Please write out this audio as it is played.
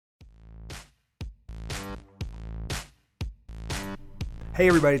Hey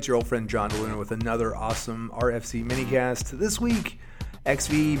everybody, it's your old friend John DeLuna with another awesome RFC minicast. This week,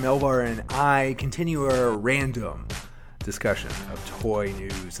 XV, Melvar, and I continue our random discussion of toy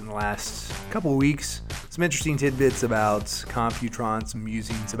news in the last couple of weeks. Some interesting tidbits about Computron, some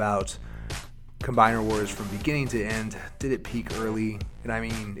musings about Combiner Wars from beginning to end. Did it peak early? And I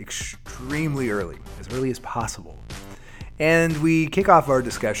mean extremely early, as early as possible. And we kick off our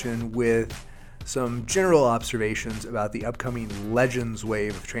discussion with some general observations about the upcoming Legends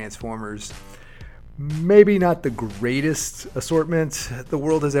wave of Transformers. Maybe not the greatest assortment the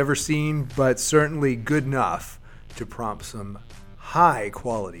world has ever seen, but certainly good enough to prompt some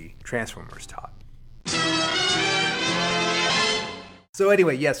high-quality Transformers talk. So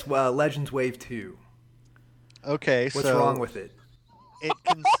anyway, yes, Legends Wave 2. Okay, What's wrong with it? It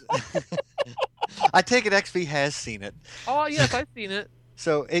can... I take it XV has seen it. Oh, yes, I've seen it.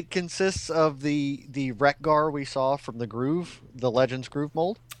 So it consists of the Wreck-Gar we saw from the Groove, the Legends Groove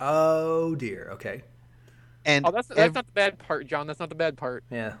mold. Oh, dear. Okay. And that's not the bad part, John. That's not the bad part.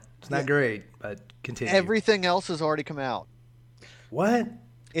 Yeah, it's not great, but continue. Everything else has already come out. What?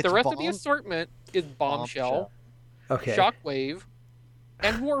 It's the rest of the assortment is Bombshell, Okay. Shockwave,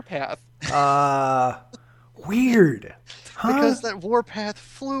 and Warpath. Weird. Huh? Because that Warpath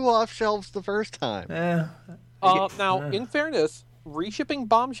flew off shelves the first time. Now, in fairness, reshipping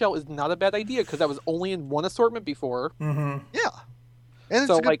Bombshell is not a bad idea because that was only in one assortment before. Mm-hmm. Yeah. And it's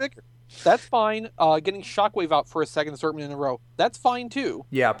So, a good figure. That's fine. Getting Shockwave out for a second assortment in a row, that's fine too.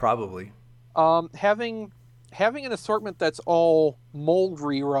 Yeah, probably. Having an assortment that's all mold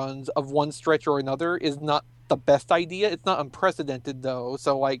reruns of one stretch or another is not the best idea. It's not unprecedented though,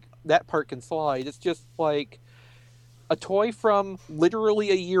 so that part can slide. It's just like a toy from literally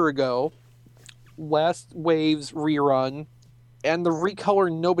a year ago, last wave's rerun, and the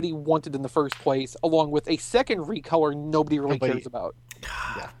recolor nobody wanted in the first place, along with a second recolor nobody cares about.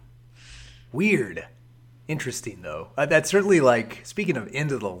 Yeah. Weird. Interesting, though. That's certainly speaking of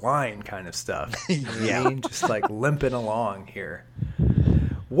end of the line kind of stuff. You know what I mean? Just limping along here.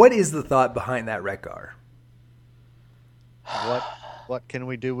 What is the thought behind that Wreck-Gar? What can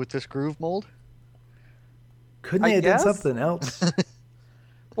we do with this Groove mold? Couldn't they have done something else?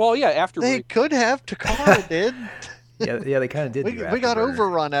 Well, yeah, after They could have. Takara did. Yeah, they kind of did. We got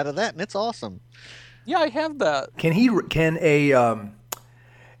overrun out of that, and it's awesome. Yeah, I have that.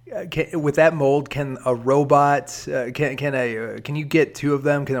 With that mold, can a robot can you get two of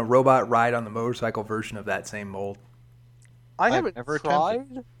them? Can a robot ride on the motorcycle version of that same mold? I haven't never tried.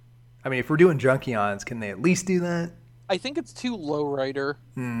 attempted. I mean, if we're doing Junkions, can they at least do that? I think it's too low rider.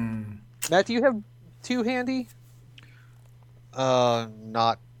 Matt, do you have two handy?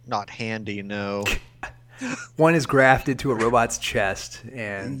 Not handy, no. One is grafted to a robot's chest,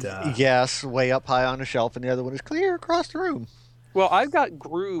 and yes, way up high on a shelf, and the other one is clear across the room. Well, I've got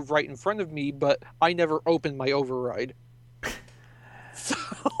Groove right in front of me, but I never opened my override.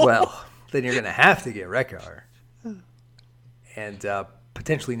 Well, then you're going to have to get Wreck-Gar. And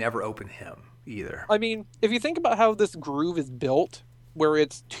potentially never open him either. I mean, if you think about how this Groove is built, where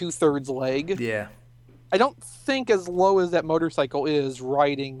it's 2/3 leg, Yeah. I don't think as low as that motorcycle is,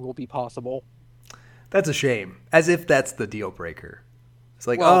 riding will be possible. That's a shame. As if that's the deal breaker. It's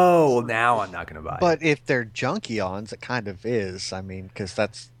now I'm not going to buy it. But if they're Junkions, it kind of is. I mean, because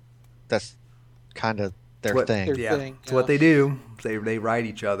that's kind of their thing. It's what they do. They ride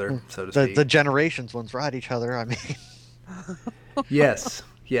each other, so to speak. The Generations ones ride each other. I mean, yes.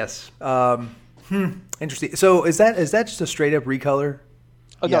 Interesting. So is that just a straight up recolor?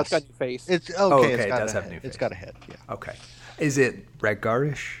 Oh, no, it's got a new face. It's okay. It does have a new face. It's got a head. Yeah. Okay. Is it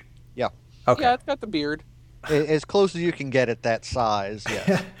Wreck-Gar-ish? Yeah. Okay. Yeah, it's got the beard. As close as you can get at that size.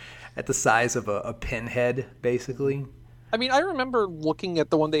 Yes. At the size of a pinhead, basically. I mean, I remember looking at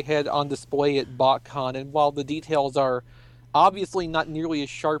the one they had on display at BotCon, and while the details are obviously not nearly as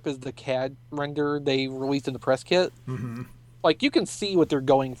sharp as the CAD render they released in the press kit, you can see what they're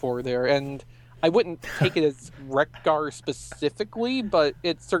going for there, and I wouldn't take it as Wreck-Gar specifically, but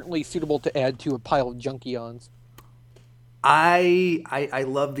it's certainly suitable to add to a pile of Junkions. I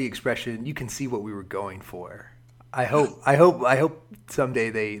love the expression. You can see what we were going for. I hope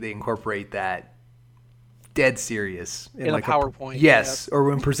someday they incorporate that dead serious in a PowerPoint. Yes, or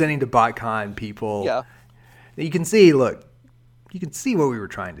when presenting to BotCon people. Yeah, you can see. Look, you can see what we were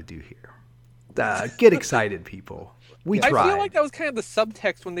trying to do here. Get excited, people. We tried. I feel like that was kind of the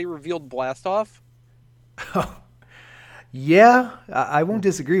subtext when they revealed Blastoff. Yeah, I won't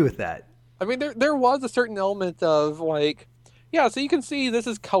disagree with that. I mean, there was a certain element of so you can see this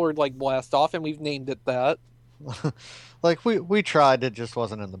is colored like Blastoff, and we've named it that. We tried, it just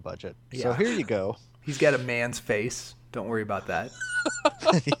wasn't in the budget. Yeah. So here you go. He's got a man's face. Don't worry about that.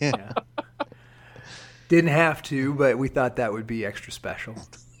 Yeah. Didn't have to, but we thought that would be extra special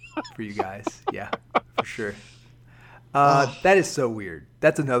for you guys. Yeah, for sure. That is so weird.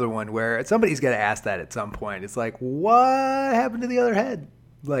 That's another one where somebody's got to ask that at some point. It's like, what happened to the other head?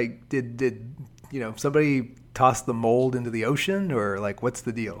 Like, did somebody toss the mold into the ocean, or like, what's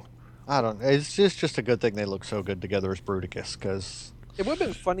the deal? I don't know. It's just a good thing they look so good together as Bruticus, because it would have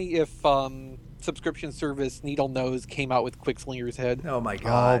been funny if subscription service Needle Nose came out with Quickslinger's head. Oh my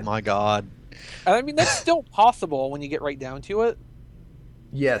god. Oh my god. And I mean, that's still possible when you get right down to it.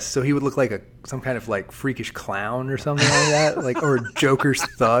 Yes, so he would look like some kind of like freakish clown or something like that, like, or Joker's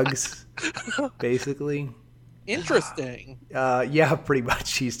thugs, basically. Interesting. Yeah, pretty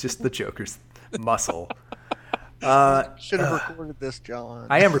much. He's just the Joker's muscle. Should have recorded this, John.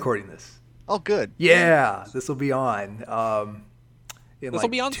 I am recording this. Oh, good. Yeah, this will be on in This will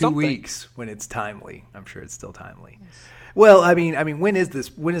like be on 2 something. weeks when it's timely. I'm sure it's still timely. Well, I mean, when is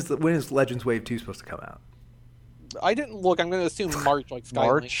this? When is Legends Wave 2 supposed to come out? I didn't look. I'm going to assume March, like Skylink.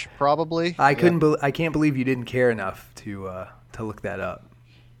 March, probably. I can't believe you didn't care enough to look that up.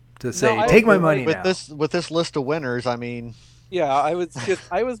 To say, No, take my money now. With this list of winners, I mean, Yeah, I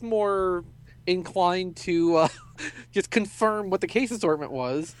was more inclined to just confirm what the case assortment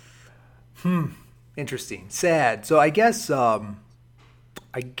was. Interesting. Sad. So I guess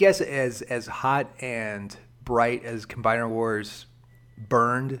as hot and bright as Combiner Wars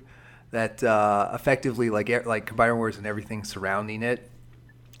burned, that effectively like Combiner Wars and everything surrounding it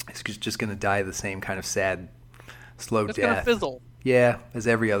is just going to die the same kind of sad, slow It's going to death. fizzle. Yeah, as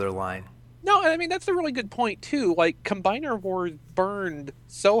every other line. No, and I mean, that's a really good point, too. Like, Combiner Wars burned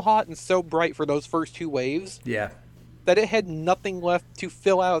so hot and so bright for those first 2 waves Yeah. that it had nothing left to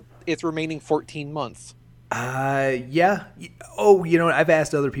fill out its remaining 14 months. Yeah. Oh, you know what? I've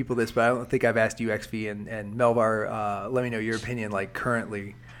asked other people this, but I don't think I've asked you, XV and Melvar. Let me know your opinion, like,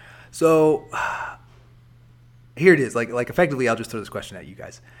 currently. So, here it is. Like effectively, I'll just throw this question at you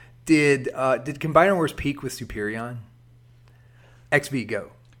guys. Did Combiner Wars peak with Superion? XV,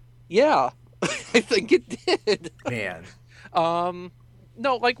 go. Yeah, I think it did. Man.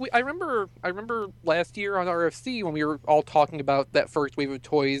 No, like I remember last year on RFC when we were all talking about that first wave of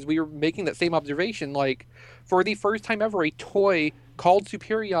toys, we were making that same observation. Like, for the first time ever, a toy called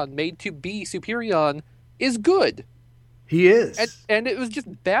Superion, made to be Superion, is good. He is. And it was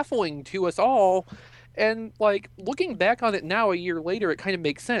just baffling to us all. And, like, looking back on it now, a year later, it kind of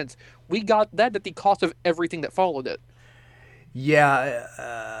makes sense. We got that at the cost of everything that followed it.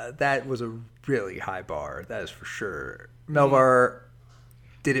 Yeah, that was a really high bar. That is for sure. Melvar,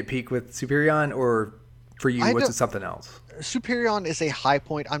 did it peak with Superion, or for you, was it something else? Superion is a high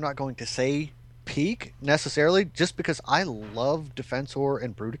point. I'm not going to say peak necessarily, just because I love Defensor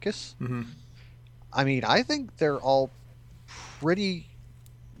and Bruticus. Mm-hmm. I mean, I think they're all pretty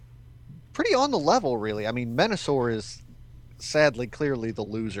on the level, really. I mean, Menasor is sadly clearly the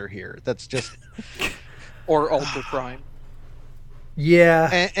loser here. That's just Or Ultra Prime.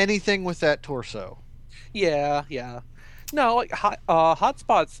 Yeah. Anything with that torso. Yeah. No, like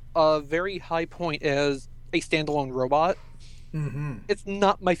Hotspot's a very high point as a standalone robot. Mm-hmm. It's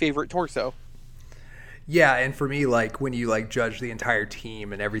not my favorite torso. Yeah, and for me, like, when you like judge the entire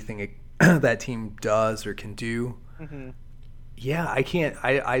team and everything that team does or can do, yeah, I can't.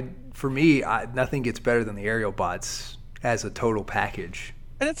 For me, nothing gets better than the aerial bots as a total package.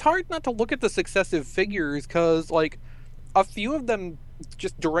 And it's hard not to look at the successive figures because, like, a few of them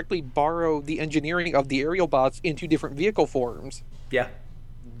just directly borrow the engineering of the aerial bots into different vehicle forms. Yeah.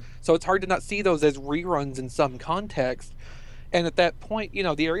 So it's hard to not see those as reruns in some context. And at that point, you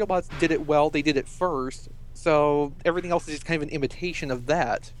know, the aerial bots did it well. They did it first. So everything else is just kind of an imitation of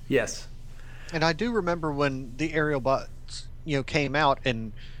that. Yes. And I do remember when the aerial bots, came out,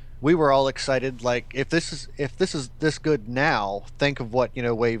 and we were all excited. Like, if this is this good now, think of what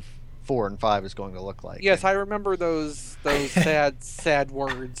Wave 4 and 5 is going to look like. Yes, I remember those sad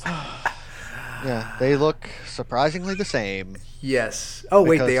words. Yeah, they look surprisingly the same. Yes. Oh,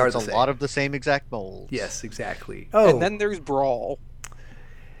 wait, they are it's the a same. lot of the same exact molds. Yes, exactly. Oh, And then there's Brawl.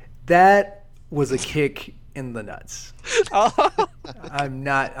 that was a kick in the nuts. I'm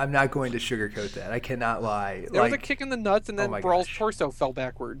not going to sugarcoat that. I cannot lie. There was a kick in the nuts, and then my Brawl's gosh. torso fell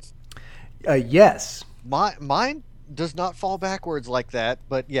backwards. Yes. Mine does not fall backwards like that,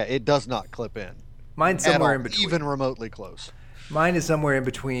 but yeah, it does not clip in. Mine's At somewhere all, in between. even remotely close. Mine is somewhere in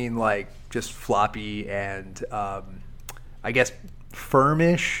between, like, just floppy and, I guess,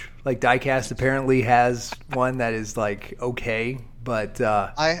 firmish. Like, Diecast apparently has one that is, like, okay, but...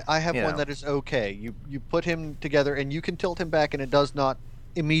 I have one that is okay. You put him together, and you can tilt him back, and it does not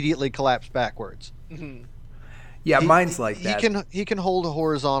immediately collapse backwards. Mm-hmm. Yeah, mine's like that. He can hold a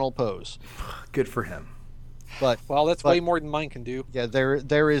horizontal pose. Good for him. But well, that's way more than mine can do. Yeah,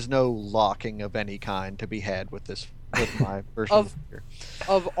 there is no locking of any kind to be had with my version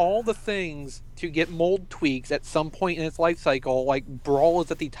of all the things to get mold tweaks at some point in its life cycle, like Brawl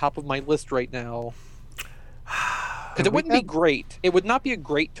is at the top of my list right now. Because it wouldn't be great. It would not be a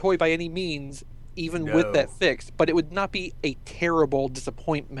great toy by any means, even with that fix, but it would not be a terrible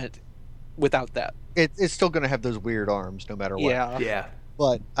disappointment without that. It's still going to have those weird arms no matter what. Yeah.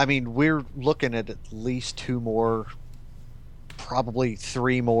 But, I mean, we're looking at least 2 more, probably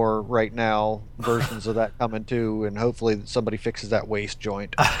 3 more right now versions of that coming too, and hopefully somebody fixes that waist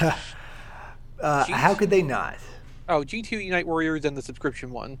joint. How could they not? Oh, G2 Unite Warriors and the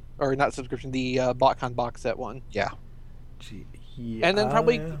subscription one. Or not subscription, the BotCon box set one. Yeah. Yeah. And then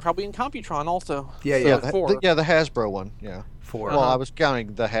probably in Computron also. Yeah, the Hasbro one. Yeah. 4. Well, I was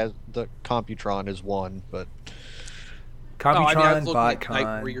counting the Computron as 1, but Computron, BotCon. BotCon.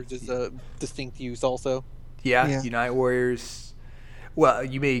 Unite Warriors is a distinct use also. Yeah, Unite Warriors. Well,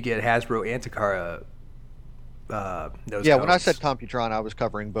 you may get Hasbro and Takara. When I said Computron, I was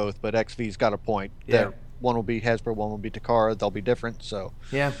covering both, but XV's got a point. Yeah. One will be Hasbro, one will be Takara. They'll be different, so.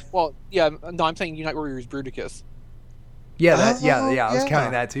 Yeah. Well, yeah, no, I'm saying Unite Warriors Bruticus. Yeah, I was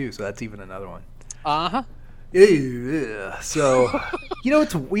counting that too, so that's even another one. Uh-huh. So, you know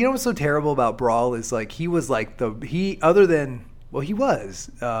what's so terrible about Brawl is like he was like he was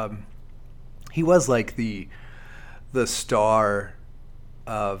like the star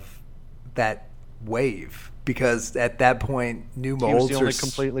of that wave, because at that point new molds he was the only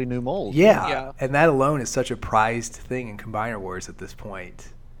completely new mold. Yeah, and that alone is such a prized thing in Combiner Wars at this point.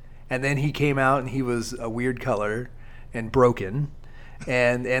 And then he came out and he was a weird color and broken,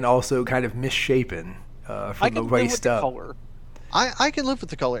 and also kind of misshapen from the waist up. Color. I can live with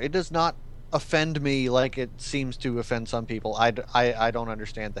the color. It does not offend me like it seems to offend some people. I don't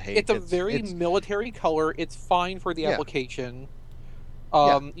understand the hate. It's a very military color. It's fine for the application.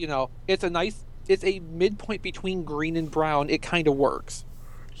 You know, it's a midpoint between green and brown. It kind of works.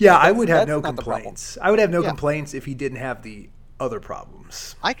 Yeah, I would have no complaints. I would have no complaints if he didn't have the other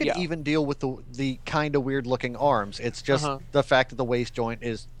problems. I could even deal with the kind of weird looking arms. It's just the fact that the waist joint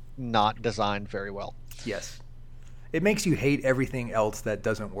is not designed very well. Yes. It makes you hate everything else that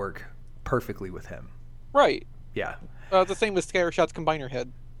doesn't work perfectly with him. Right. Yeah. The same with Scattershot's Combiner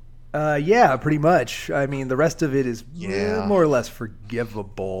Head. Yeah, pretty much. I mean, the rest of it is more or less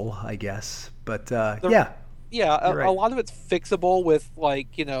forgivable, I guess. But yeah. Yeah, a lot of it's fixable with,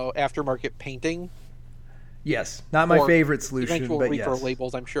 like, you know, aftermarket painting. Yes, not my favorite solution, eventual but repro yes.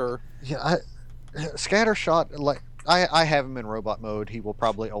 labels, I'm sure. Yeah, Scattershot, like I have him in robot mode. He will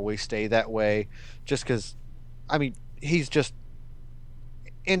probably always stay that way, just because. I mean, he's just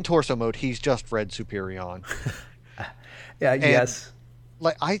in torso mode. He's just Red Superion. Yes.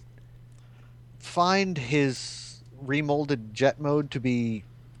 Like I find his remolded jet mode to be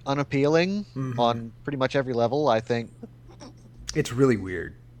unappealing on pretty much every level. I think it's really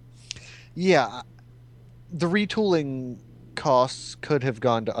weird. Yeah. The retooling costs could have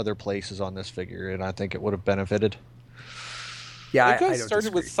gone to other places on this figure, and I think it would have benefited. Yeah, I don't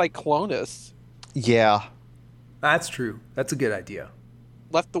started with Cyclonus. Yeah. That's true. That's a good idea.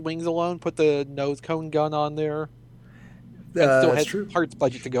 Left the wings alone, put the nose cone gun on there. And still had parts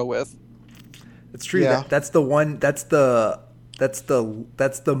budget to go with. That's true. Yeah. That's the one. That's the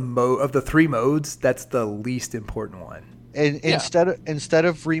mode of the 3 modes. That's the least important one. And instead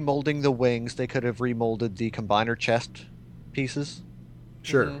of remolding the wings, they could have remolded the combiner chest pieces.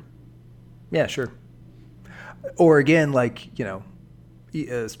 Sure. Mm-hmm. Yeah, sure. Or again, like, you know,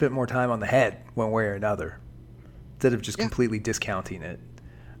 spent more time on the head one way or another, instead of just completely discounting it.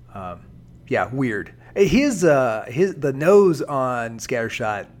 Weird. The nose on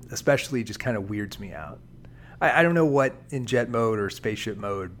Scattershot especially just kind of weirds me out. I don't know what in jet mode or spaceship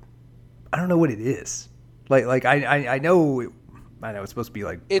mode. I don't know what it is. Like I know it's supposed to be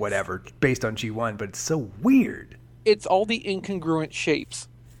like whatever based on G1, but it's so weird. It's all the incongruent shapes.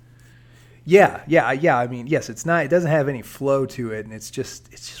 Yeah. I mean, yes, it's not. It doesn't have any flow to it, and it's just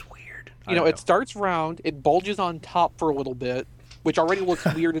weird. You know, it starts round. It bulges on top for a little bit, which already looks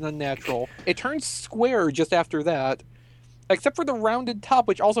weird and unnatural. It turns square just after that, except for the rounded top,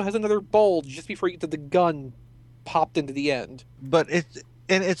 which also has another bulge just before you get to the gun popped into the end. But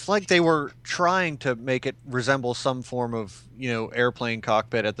it's like they were trying to make it resemble some form of, you know, airplane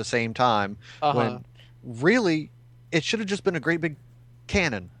cockpit at the same time, when really it should have just been a great big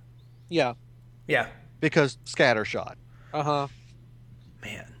cannon. Yeah. Because Scattershot.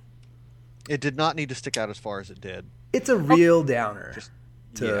 Man. It did not need to stick out as far as it did. It's a real downer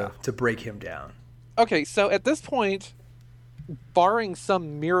to break him down. Okay, so at this point, barring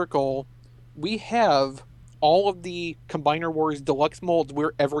some miracle, we have all of the Combiner Wars Deluxe molds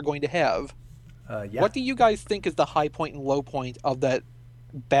we're ever going to have. Yeah. What do you guys think is the high point and low point of that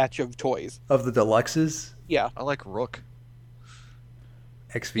batch of toys? Of the deluxes, Yeah. I like Rook.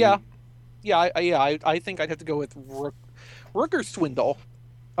 XV. I think I'd have to go with Rook or Swindle.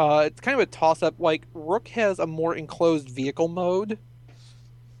 It's kind of a toss-up. Like, Rook has a more enclosed vehicle mode.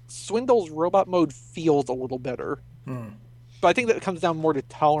 Swindle's robot mode feels a little better. But I think that comes down more to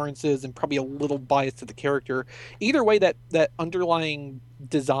tolerances and probably a little bias to the character. Either way, that underlying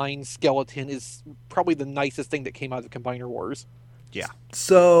design skeleton is probably the nicest thing that came out of Combiner Wars. Yeah.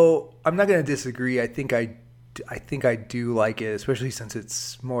 So I'm not going to disagree. I think I do like it, especially since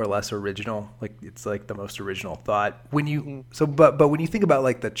it's more or less original. Like, it's like the most original thought. When you but when you think about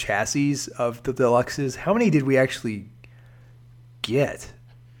like the chassis of the deluxes, how many did we actually get?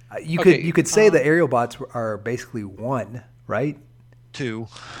 You could say the aerial bots are basically one, right? 2.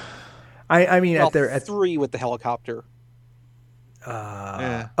 I mean, Well, at 3 with the helicopter.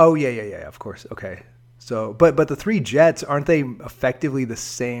 Oh yeah, of course. Okay. So, but the 3 jets, aren't they effectively the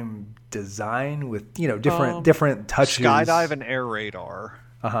same design with, different touches? Skydive and air radar.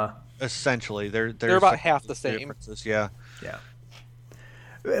 Uh-huh. Essentially, they're about half the same. Differences. Yeah. Yeah.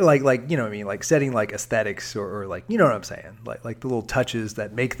 Like you know what I mean, like setting like aesthetics or like, you know what I'm saying, like the little touches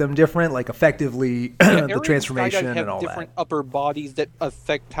that make them different, like effectively the transformation and all that. Different upper bodies that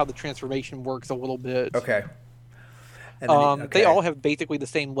affect how the transformation works a little bit. Okay. And then, They all have basically the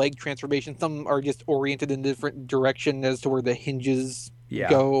same leg transformation. Some are just oriented in a different direction as to where the hinges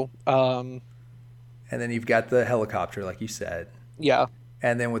go. And then you've got the helicopter, like you said. Yeah.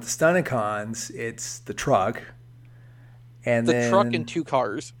 And then with the Stunicons, it's the truck. And the then truck and 2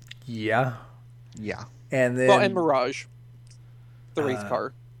 cars. Yeah. And then and Mirage, the race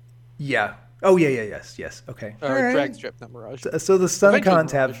car. Yeah. Oh yeah. Yes. Okay. Drag strip, not Mirage. So the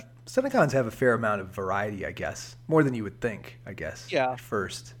Stunicons have a fair amount of variety, I guess, more than you would think. I guess. Yeah. At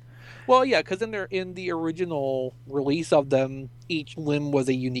first. Well, yeah, because in the original release of them, each limb was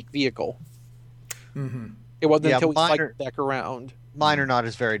a unique vehicle. Mm-hmm. It wasn't until we cycled back around. Mine are not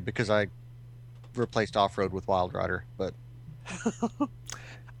as varied because I replaced off-road with Wild Rider, but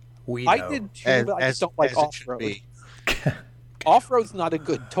I did too, but I just don't like off-road. Off-road's not a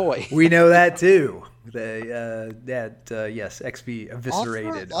good toy. We know that too. Yes, XP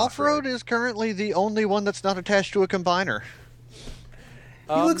eviscerated. Off-road is currently the only one that's not attached to a combiner.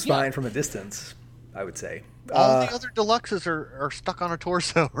 He looks fine from a distance, I would say. All the other deluxes are stuck on a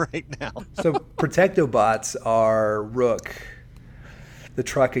torso right now. So Protectobots are Rook, the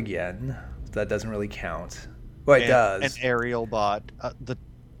truck again. That doesn't really count. Well, it does. An aerial bot,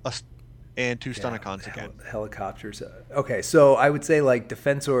 and 2 Stunicons again. Helicopters. Okay, so I would say like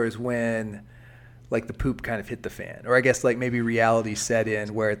Defensor is when like the poop kind of hit the fan, or I guess like maybe reality set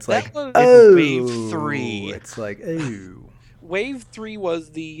in where it's like, Wave 3. It's like, oh. Wave 3 was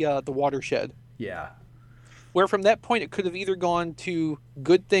the watershed. Yeah. Where from that point it could have either gone to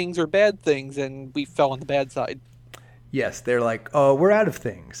good things or bad things, and we fell on the bad side. Yes, they're like, oh, we're out of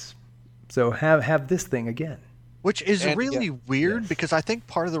things, so have this thing again. Which is really weird because I think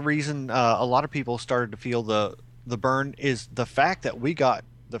part of the reason a lot of people started to feel the burn is the fact that we got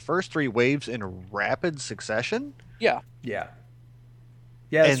the first 3 waves in rapid succession. Yeah.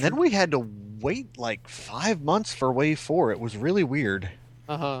 And then we had to wait like 5 months for wave 4. It was really weird.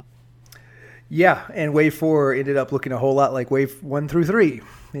 Uh-huh. Yeah, and wave 4 ended up looking a whole lot like wave 1 through 3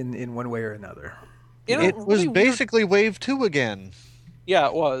 in one way or another. It was basically wave 2 again. Yeah,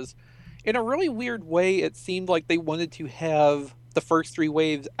 it was. In a really weird way, it seemed like they wanted to have the first 3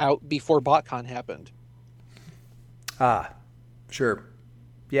 waves out before BotCon happened. Sure.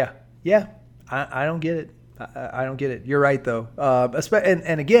 Yeah. I don't get it. I don't get it. You're right, though.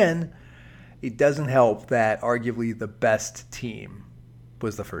 And again, it doesn't help that arguably the best team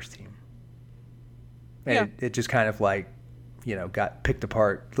was the first team. And it just kind of like, got picked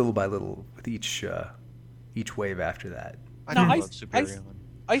apart little by little with each wave after that.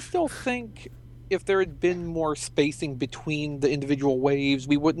 I still think if there had been more spacing between the individual waves,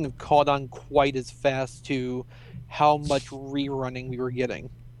 we wouldn't have caught on quite as fast to how much rerunning we were getting.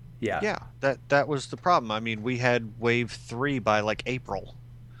 Yeah, that was the problem. I mean, we had wave 3 by like April.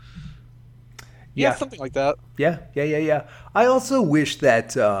 Yeah, something like that. Yeah. I also wish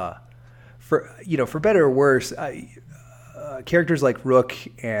that, for better or worse, characters like Rook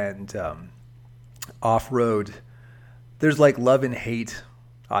and Off-Road, there's like love and hate,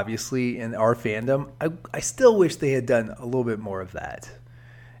 obviously, in our fandom. I still wish they had done a little bit more of that.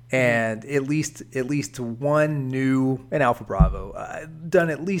 And at least one new, and Alpha Bravo, done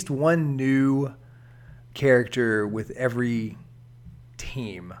at least one new character with every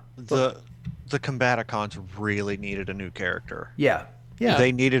team. The Combaticons really needed a new character. Yeah.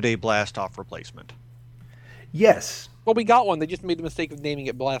 They needed a Blastoff replacement. Yes. Well, we got one. They just made the mistake of naming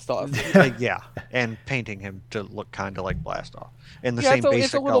it Blastoff. Yeah, and painting him to look kind of like Blastoff in the same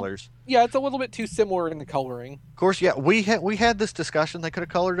basic colors. Yeah, it's a little bit too similar in the coloring. Of course, yeah, we had this discussion. They could have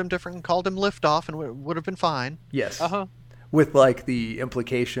colored him different and called him Liftoff, and it would have been fine. Yes. Uh-huh. With like the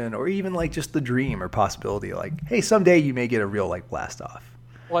implication, or even like just the dream or possibility, like, hey, someday you may get a real like Blastoff.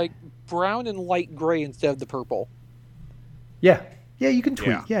 Like brown and light gray instead of the purple. Yeah. Yeah, you can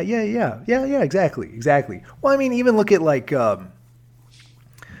tweak. Yeah, exactly. Well, I mean, even look at like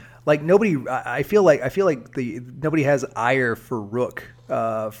nobody. I feel like nobody has ire for Rook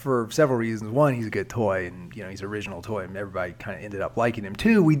for several reasons. One, he's a good toy, and he's an original toy, and everybody kind of ended up liking him.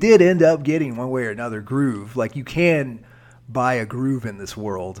 Two, we did end up getting one way or another Groove. Like you can buy a Groove in this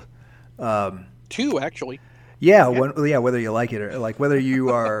world. Two actually. Yeah, whether you like it or like whether you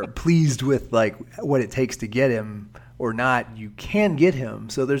are pleased with like what it takes to get him or not, you can get him.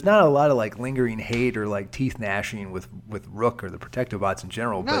 So there's not a lot of like lingering hate or like teeth gnashing with Rook or the Protectobots in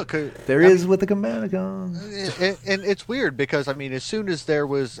general. No, but there is with the Combaticons. And it's weird because as soon as there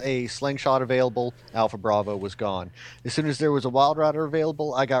was a Slingshot available, Alpha Bravo was gone. As soon as there was a Wild Rider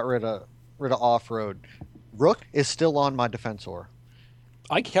available, I got rid of Off-Road. Rook is still on my Defensor.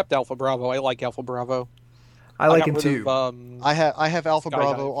 I kept Alpha Bravo. I like Alpha Bravo. I like him too. I have Alpha Skydive.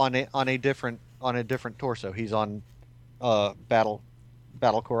 Bravo on a different torso. He's on Battle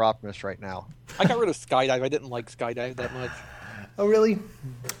Core Optimus right now. I got rid of Skydive. I didn't like Skydive that much. Oh, really?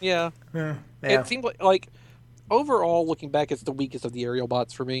 Yeah. It seemed like overall, looking back, it's the weakest of the aerial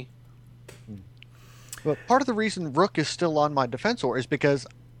bots for me. But part of the reason Rook is still on my Defensor is because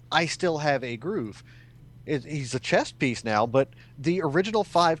I still have a Groove. He's a chest piece now, but the original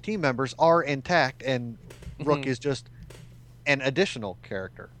 5 team members are intact, and Rook is just an additional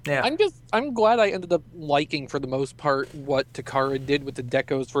character. Yeah. I'm glad I ended up liking, for the most part, what Takara did with the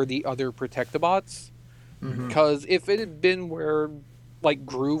decos for the other Protectobots. Because if it had been where like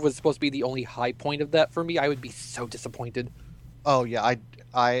Groove was supposed to be the only high point of that for me, I would be so disappointed. Oh yeah,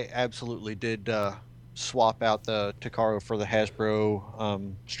 I absolutely did swap out the Takara for the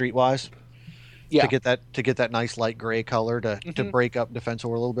Hasbro Streetwise. Yeah. To get that nice light gray color to break up Defensor a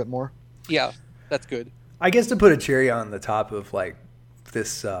little bit more. Yeah, that's good. I guess to put a cherry on the top of like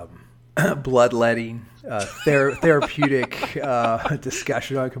this bloodletting therapeutic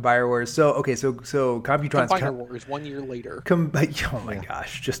discussion on Combiner Wars. So Computron's Combiner Wars 1 year later. Oh my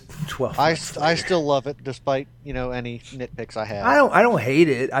gosh, just 12 months I still love it despite any nitpicks I have. I don't hate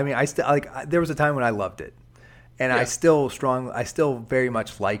it. I mean, I still there was a time when I loved it, and I still very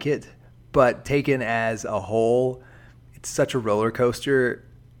much like it. But taken as a whole, it's such a roller coaster.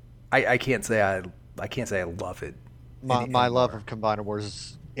 I can't say I love it. My love of Combiner Wars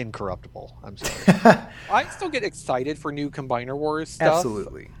is incorruptible. I'm sorry. I still get excited for new Combiner Wars stuff.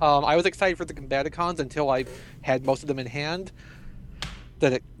 Absolutely. I was excited for the Combaticons until I had most of them in hand.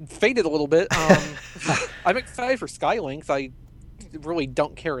 Then it faded a little bit. I'm excited for Skylinks. I really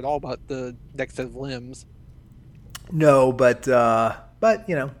don't care at all about the next set of limbs. No, but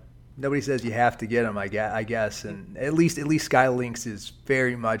nobody says you have to get them. I guess, and at least Skylinks is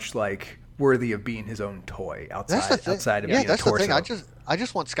very much like worthy of being his own toy outside of being a torso. The thing. I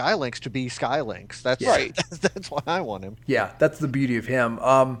just want Skylinks to be Skylinks. That's right. That's why I want him. Yeah, that's the beauty of him.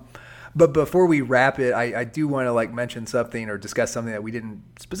 But before we wrap it, I do want to mention something or discuss something that we didn't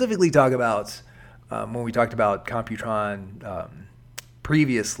specifically talk about when we talked about Computron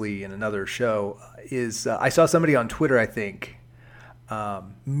previously in another show. Is I saw somebody on Twitter, I think,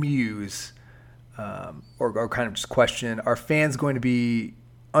 muse or kind of just question: are fans going to be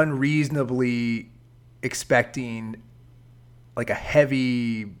unreasonably expecting like a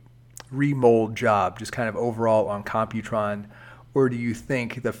heavy remold job, just kind of overall on Computron? Or do you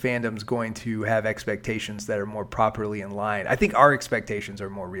think the fandom's going to have expectations that are more properly in line? I think our expectations are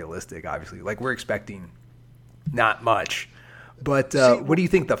more realistic, obviously. Like, we're expecting not much. But what do you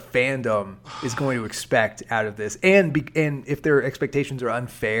think the fandom is going to expect out of this? And if their expectations are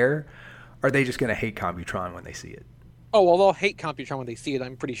unfair, are they just going to hate Computron when they see it? Oh, well, they'll hate Computron when they see it.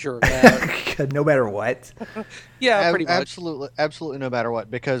 I'm pretty sure of that. No matter what? Yeah, pretty much. Absolutely no matter what.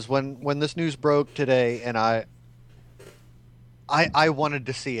 Because when this news broke today and I wanted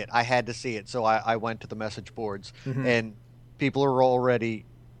to see it. I had to see it. So I went to the message boards. Mm-hmm. And people are already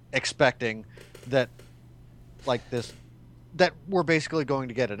expecting that that we're basically going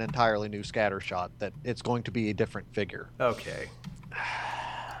to get an entirely new scatter shot, that it's going to be a different figure. Okay.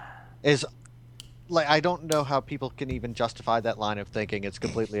 like I don't know how people can even justify that line of thinking. It's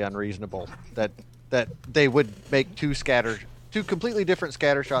completely unreasonable that they would make two completely different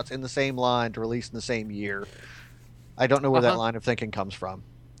scatter shots in the same line to release in the same year. I don't know where that line of thinking comes from.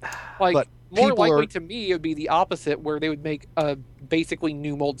 Like, but more likely to me, it would be the opposite, where they would make a basically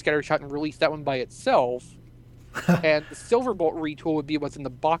new mold scatter shot and release that one by itself. And the Silverbolt retool would be what's in the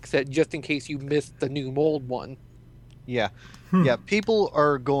box set, just in case you missed the new mold one. Yeah. Yeah, people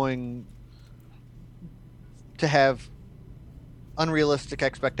are going to have unrealistic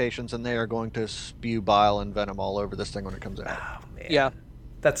expectations, and they are going to spew bile and venom all over this thing when it comes out. Oh, man. Yeah.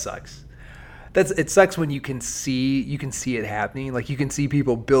 That sucks. It sucks when you can see it happening. Like, you can see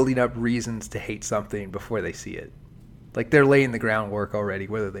people building up reasons to hate something before they see it. Like, they're laying the groundwork already,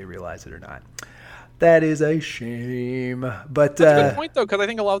 whether they realize it or not. That is a shame. But that's a good point, though, because I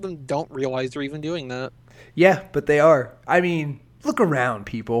think a lot of them don't realize they're even doing that. Yeah, but they are. I mean, look around,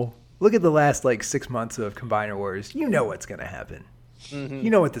 people. Look at the last 6 months of Combiner Wars. You know what's going to happen. Mm-hmm. You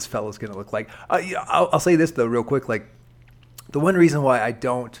know what this fellow's going to look like. I'll say this though, real quick. Like, the one reason why I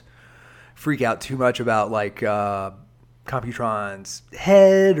don't freak out too much about Computron's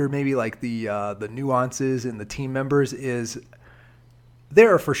head or maybe the nuances in the team members is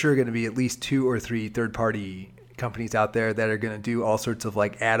there are for sure going to be at least 2 or 3 third-party companies out there that are going to do all sorts of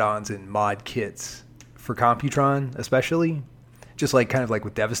add-ons and mod kits for Computron, especially. Just kind of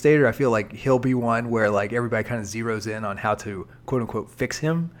with Devastator, I feel like he'll be one where everybody kind of zeroes in on how to quote unquote fix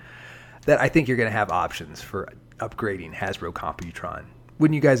him. That I think you're going to have options for upgrading Hasbro Computron.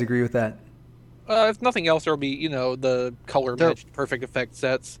 Wouldn't you guys agree with that? If nothing else, there'll be the color matched perfect effect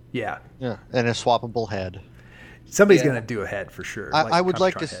sets. Yeah, and a swappable head. Somebody's going to do a head for sure. I would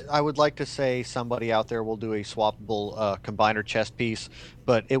like to say somebody out there will do a swappable combiner chest piece,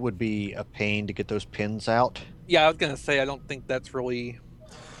 but it would be a pain to get those pins out. Yeah, I was going to say I don't think that's really.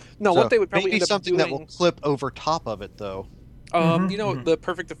 No, what they would probably end up something doing, that will clip over top of it, though. The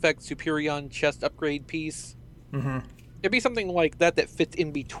perfect effect Superion chest upgrade piece. Mm-hmm. It'd be something like that fits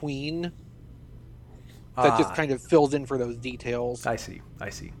in between. That just kind of fills in for those details. I see.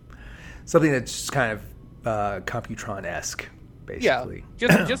 Something that's just kind of Computron-esque, basically.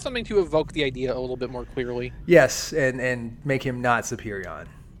 Yeah, just something to evoke the idea a little bit more clearly. Yes, and make him not Superion.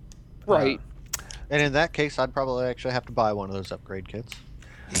 Right. And in that case, I'd probably actually have to buy one of those upgrade kits.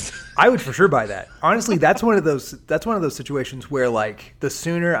 I would for sure buy that. Honestly, that's one of those situations where the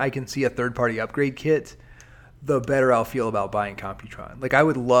sooner I can see a third-party upgrade kit, the better I'll feel about buying Computron. I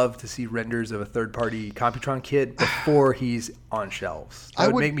would love to see renders of a third-party Computron kit before he's on shelves.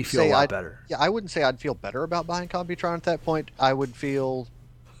 That would make me feel a lot better. Yeah, I wouldn't say I'd feel better about buying Computron at that point. I would feel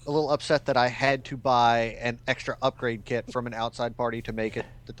a little upset that I had to buy an extra upgrade kit from an outside party to make it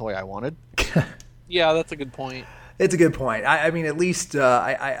the toy I wanted. Yeah, that's a good point. It's a good point. I mean, at least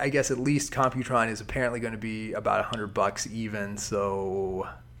I guess at least Computron is apparently going to be about $100 even, so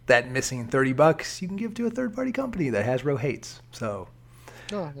that missing $30 you can give to a third-party company that Hasbro hates. So,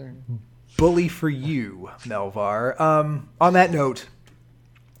 bully for you, Melvar. On that note,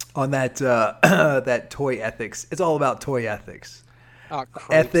 on that that toy ethics, it's all about toy ethics. Oh,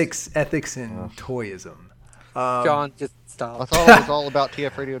 ethics, and toyism. John, just stop. I thought it was all about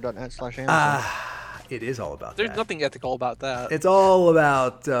tfradio.net/Amazon. It is all about There's nothing ethical about that. It's all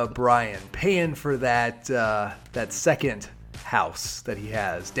about Brian paying for that second house that he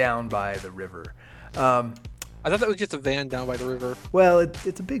has down by the river. I thought that was just a van down by the river. Well,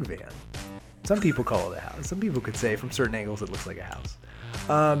 it's a big van. Some people call it a house. Some people could say from certain angles it looks like a house.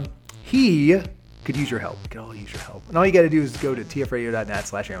 He could use your help. We could all use your help. And all you got to do is go to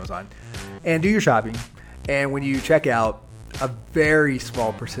tfradio.net/Amazon and do your shopping. And when you check out, a very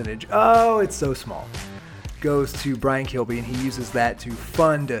small percentage, it's so small, goes to Brian Kilby, and he uses that to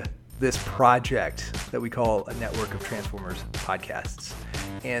fund this project that we call a network of Transformers podcasts.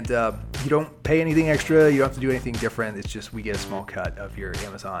 And you don't pay anything extra. You don't have to do anything different. It's just we get a small cut of your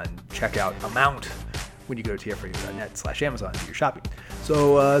Amazon checkout amount when you go to tfradio.net/Amazon to do your shopping.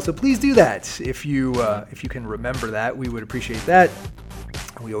 So please do that. If you can remember that, we would appreciate that.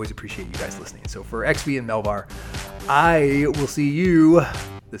 And we always appreciate you guys listening. So for XV and Melvar, I will see you.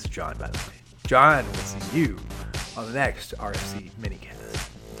 This is John, by the way. John will see you on the next RFC minicast.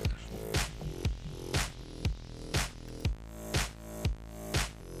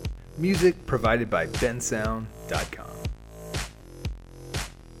 Music provided by bensound.com.